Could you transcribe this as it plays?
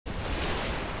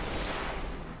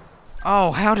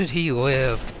Oh, how did he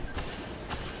live?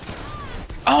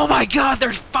 Oh my god,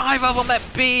 there's 5 of them at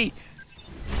B!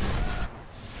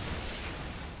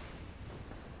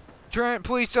 Trent,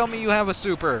 please tell me you have a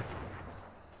super.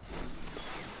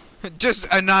 Just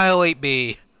annihilate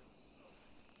B.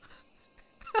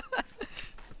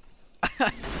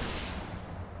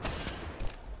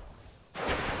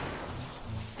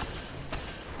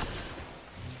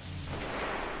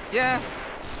 Yeah.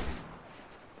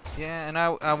 Yeah, and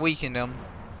I weakened him.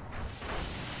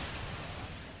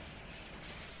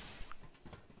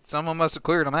 Someone must have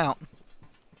cleared him out.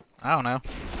 I don't know.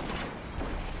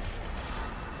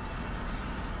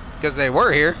 Because they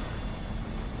were here.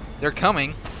 They're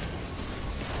coming.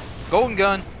 Golden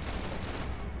gun.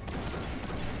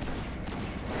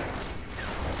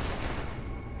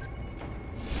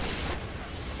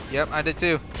 Yep, I did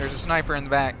too. There's a sniper in the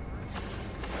back.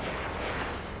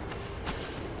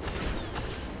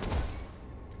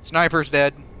 Sniper's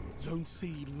dead. Zone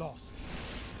C lost.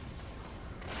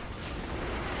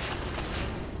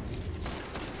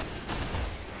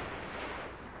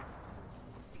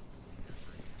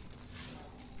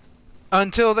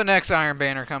 Until the next Iron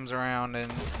Banner comes around and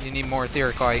you need more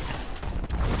etheric light.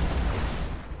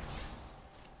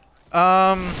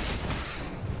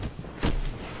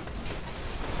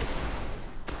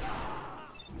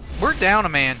 We're down a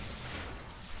man.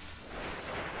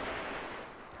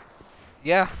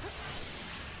 Yeah.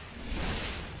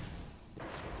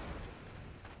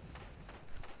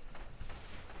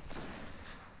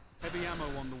 Heavy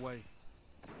ammo on the way.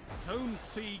 Zone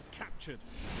C captured.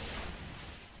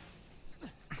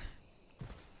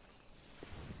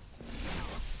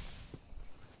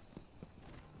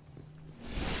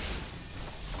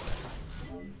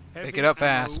 Pick it up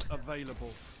fast.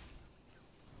 Available.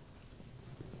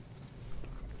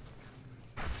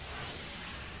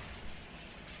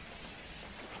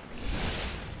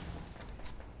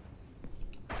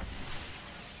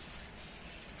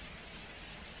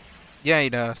 Yeah,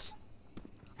 he does.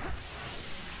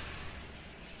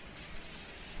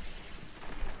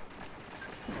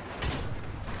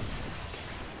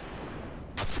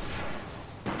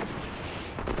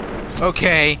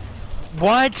 Okay.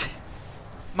 What?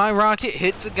 My rocket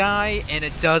hits a guy and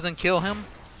it doesn't kill him?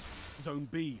 Zone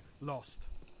B lost.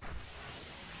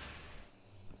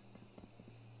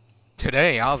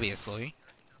 Today, obviously.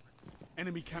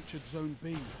 Enemy captured Zone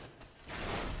B.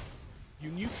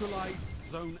 You neutralized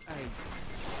Zone A.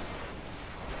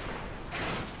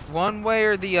 One way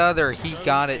or the other, he Zone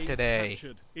got A it is today.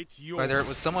 captured. It's yours. Whether it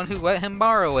was someone who let him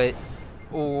borrow it,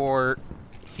 or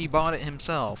he bought it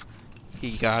himself.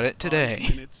 He got it 5 today.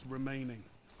 minutes remaining.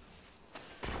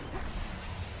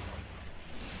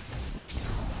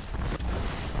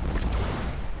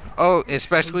 Oh,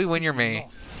 especially when you're me.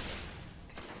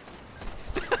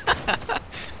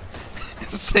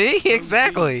 See? Zone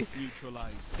Exactly. B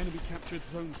neutralized. Enemy captured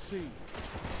Zone C.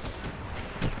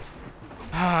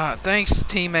 Ah, thanks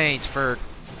teammates for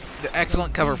the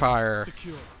excellent cover fire.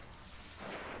 Secure.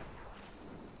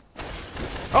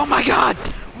 Oh my god!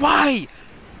 Why?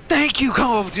 Thank you,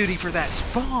 Call of Duty, for that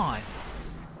spawn!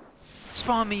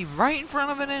 Spawn me right in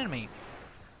front of an enemy.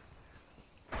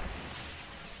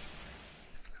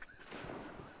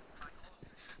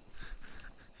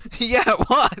 Yeah, it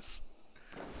was!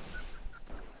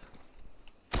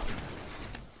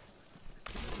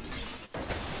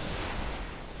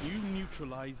 You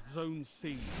neutralized Zone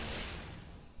C.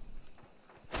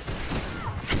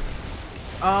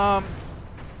 I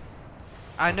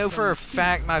know for a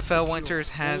fact my Fell Winters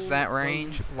has that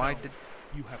range. Why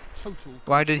You have total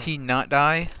did he not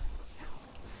die?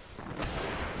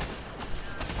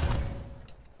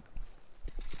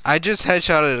 I just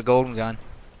headshotted a golden gun.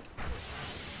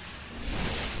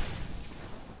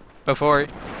 Before it.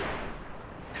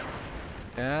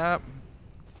 Yep.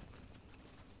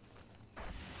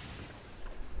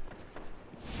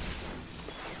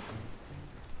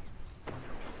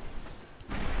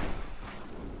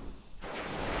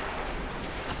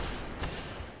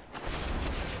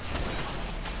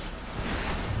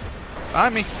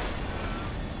 Behind me.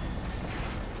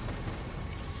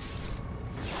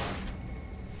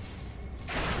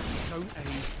 Zone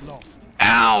A lost.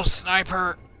 Ow,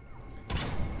 sniper.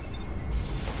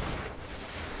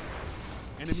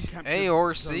 Enemy captured A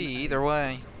or Zone C, A. either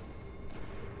way.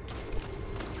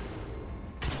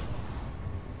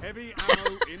 Heavy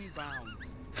ammo inbound.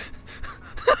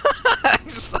 I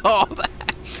saw that.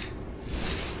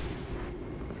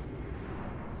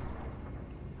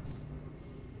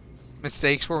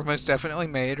 Mistakes were most definitely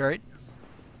made, right?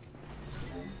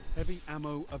 Heavy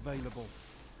ammo available.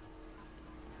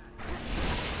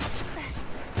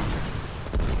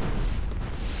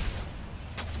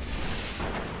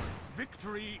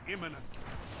 Victory imminent.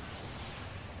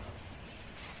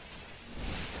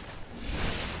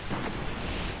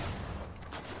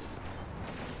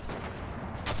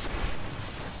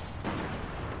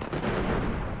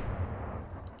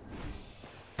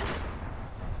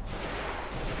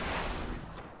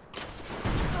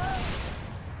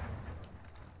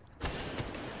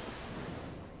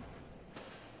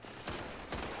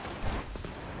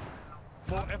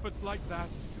 More efforts like that,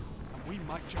 and we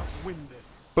might just win this.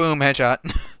 Boom, headshot.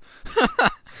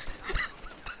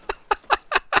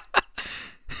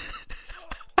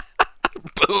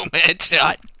 Boom,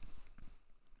 headshot.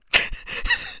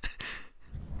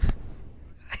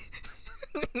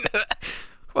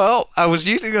 Well, I was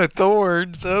using a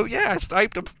thorn, so yeah, I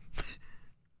sniped him.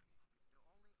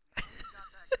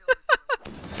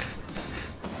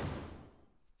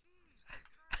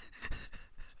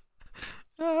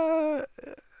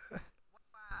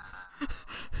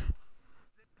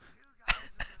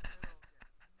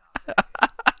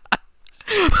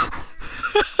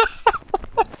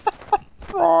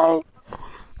 Oh.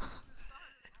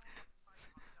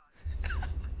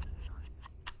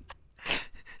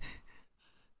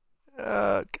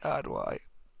 Oh God, why?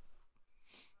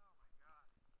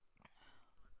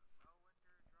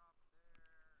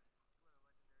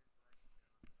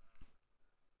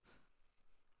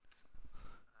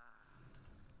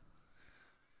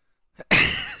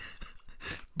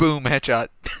 Boom, headshot.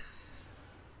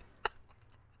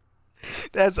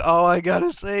 That's all I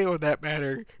gotta say on that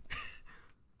matter.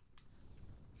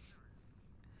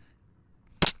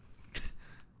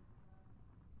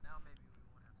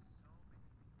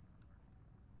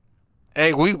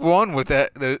 Hey, we won with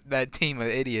that team of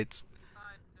idiots.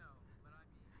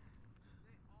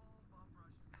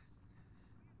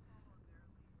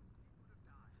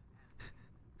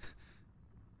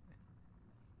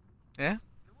 Yeah.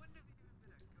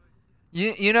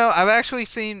 You know, I've actually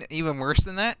seen even worse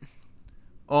than that.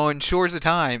 On Shores of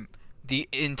Time, the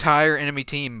entire enemy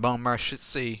team bum rushed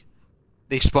C.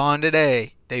 They spawned at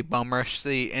A, they bum rushed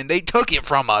C, and they took it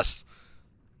from us.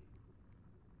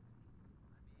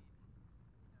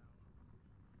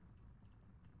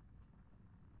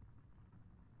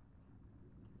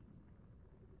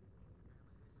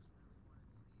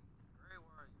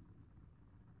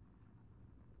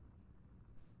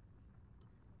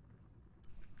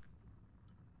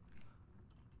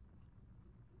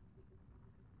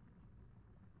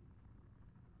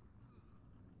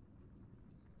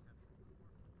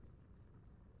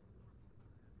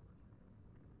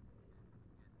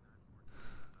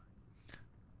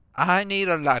 I need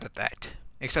a lot of that.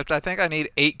 Except I think I need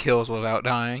 8 kills without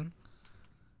dying.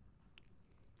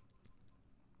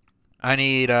 I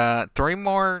need 3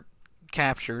 more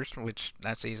captures, which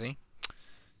that's easy.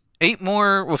 8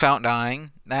 more without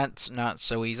dying. That's not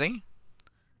so easy.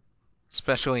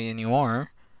 Especially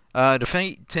anymore.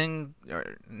 Defeat 10...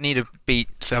 need to beat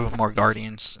 7 more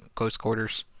Guardians. Close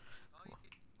quarters.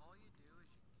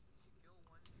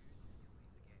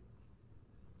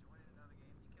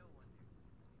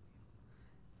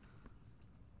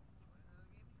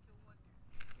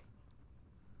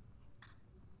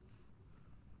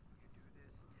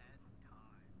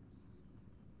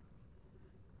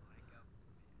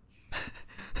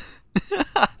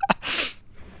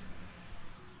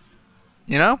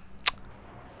 You know?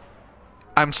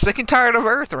 I'm sick and tired of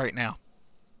Earth right now.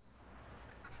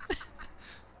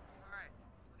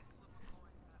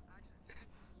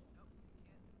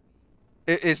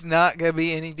 It's not going to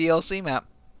be any DLC map.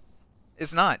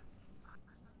 It's not.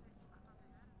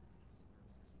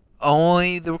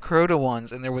 Only the Crota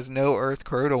ones, and there was no Earth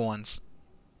Crota ones.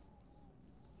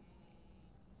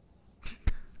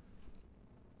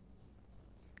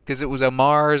 Because it was a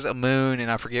Mars, a Moon, and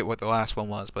I forget what the last one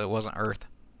was, but it wasn't Earth.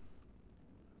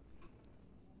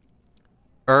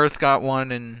 Earth got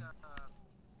one, and...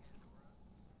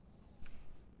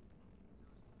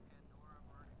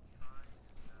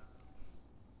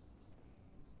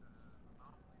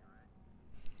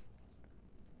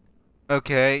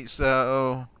 Okay,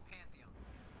 so...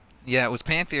 yeah, it was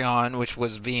Pantheon, which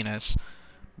was Venus.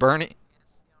 Burning...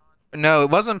 no,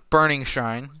 it wasn't Burning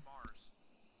Shrine.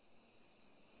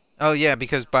 Oh, yeah,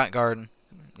 because Black Garden.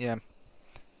 Yeah.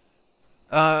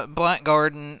 Black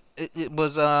Garden, it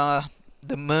was,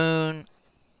 the Moon,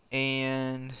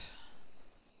 and...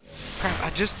 crap, I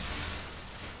just...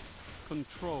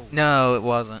 Control. No, it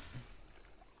wasn't.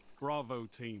 Bravo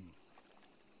team.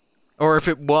 Or if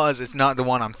it was, it's not the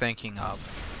one I'm thinking of.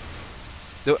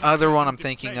 The other one I'm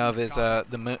thinking of is the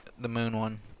moon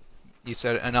one. You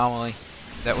said Anomaly.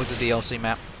 That was a DLC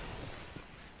map.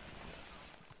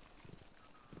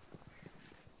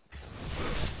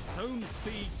 Zone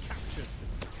C captured.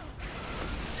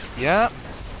 Yep.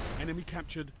 Enemy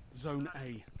captured Zone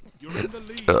A. You're in the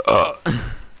lead.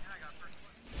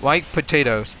 Like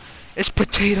potatoes. It's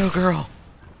Potato Girl.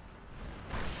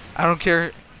 I don't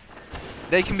care.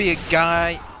 They can be a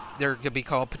guy. They're gonna be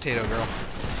called Potato Girl.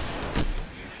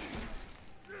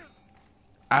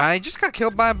 I just got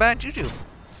killed by a bad juju.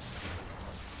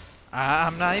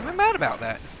 I'm not even mad about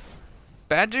that.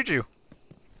 Bad juju.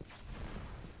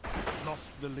 Lost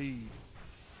the lead.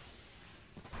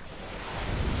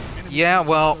 Enemy Yeah, captured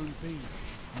well, Zone B.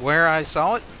 where I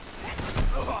saw it.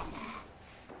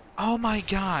 Oh my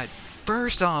god.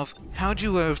 First off, how'd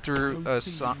you live through a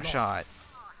shot?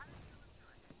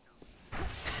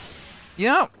 You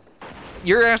know,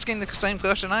 you're asking the same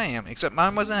question I am, except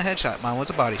mine wasn't a headshot, mine was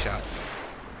a body shot.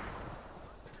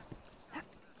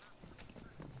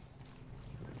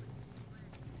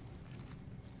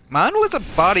 Mine was a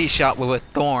body shot with a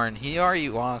thorn. He already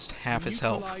lost half his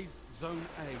health. Neutralized Zone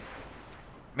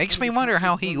A. Makes me wonder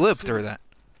how he lived through that.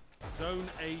 Zone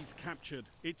A's captured.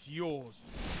 It's yours.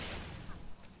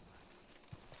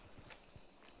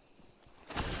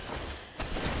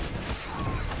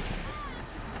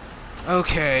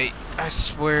 Okay, I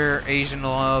swear, Asian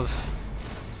love,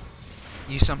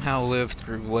 you somehow lived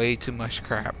through way too much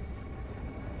crap.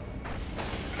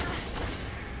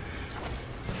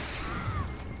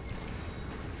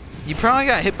 You probably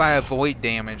got hit by a void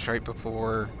damage right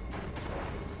before.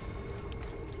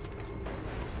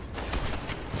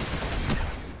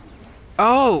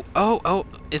 Oh,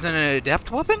 isn't it an adept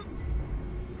weapon?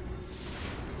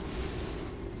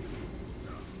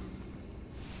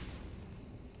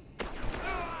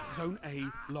 Zone A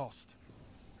lost.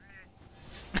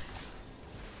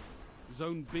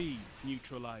 Zone B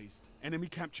neutralized. Enemy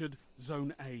captured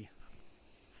Zone A.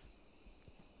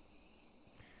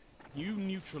 You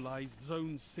neutralized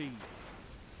Zone C.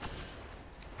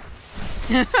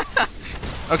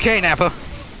 Okay, Nappa.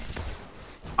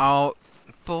 Oh,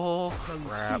 bull Zone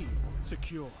crap. C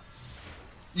secure.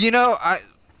 You know,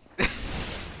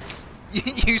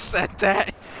 you said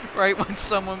that right when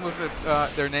someone with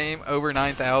their name over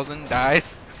 9,000 died.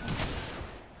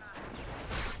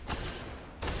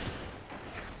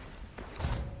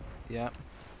 Yep.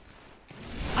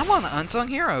 I'm on the unsung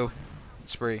hero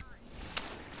spree.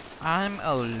 I'm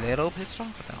a little pissed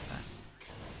off about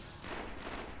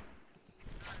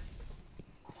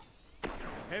that.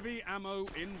 Heavy ammo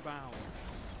inbound.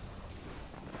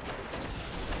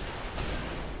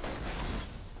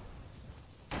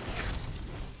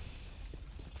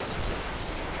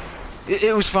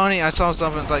 It was funny. I saw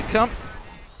something it's like,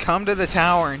 come to the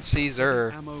tower and see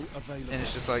Xur. Ammo available. And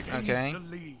it's just like, Gains okay. the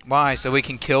lead. Why? So we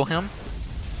can kill him?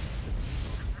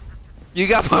 You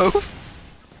got both?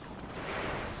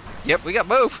 Yep, we got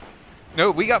both.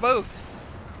 No, we got both.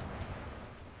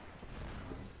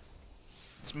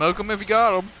 Smoke him if you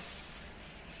got him.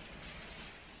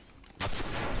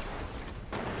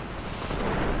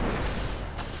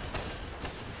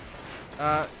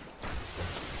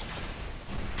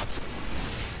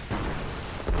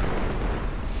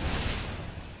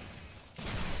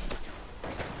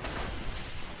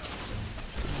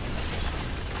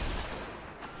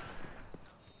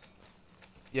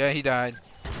 Yeah, he died.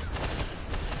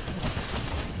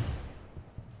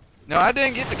 No, I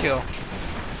didn't get the kill.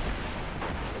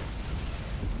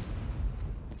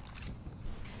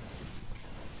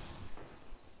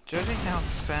 Judging how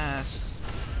fast.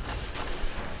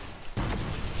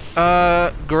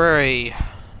 Gray.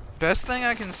 Best thing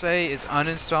I can say is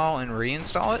uninstall and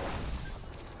reinstall it.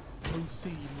 Zone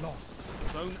C lost.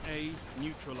 Zone A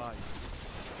neutralized.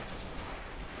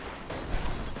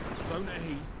 Zone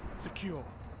A secure.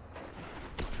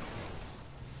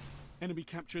 Enemy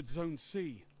captured Zone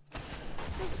C.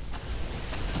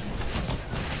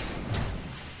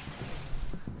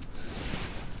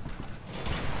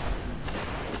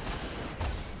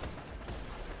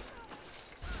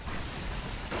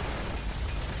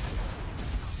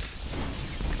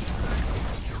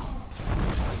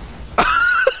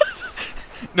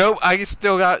 Nope, I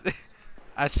still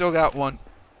got one.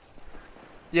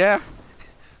 Yeah.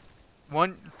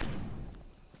 One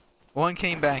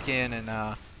came back in and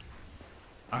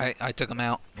I took him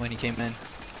out when he came in.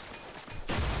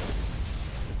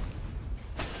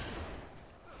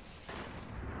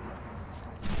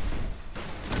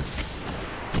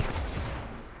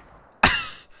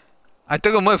 I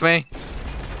took him with me.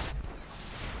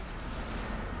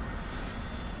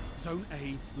 Zone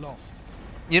A lost.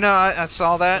 You know, I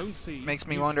saw that. Zone C Makes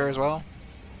me wonder as well.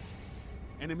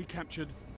 Enemy captured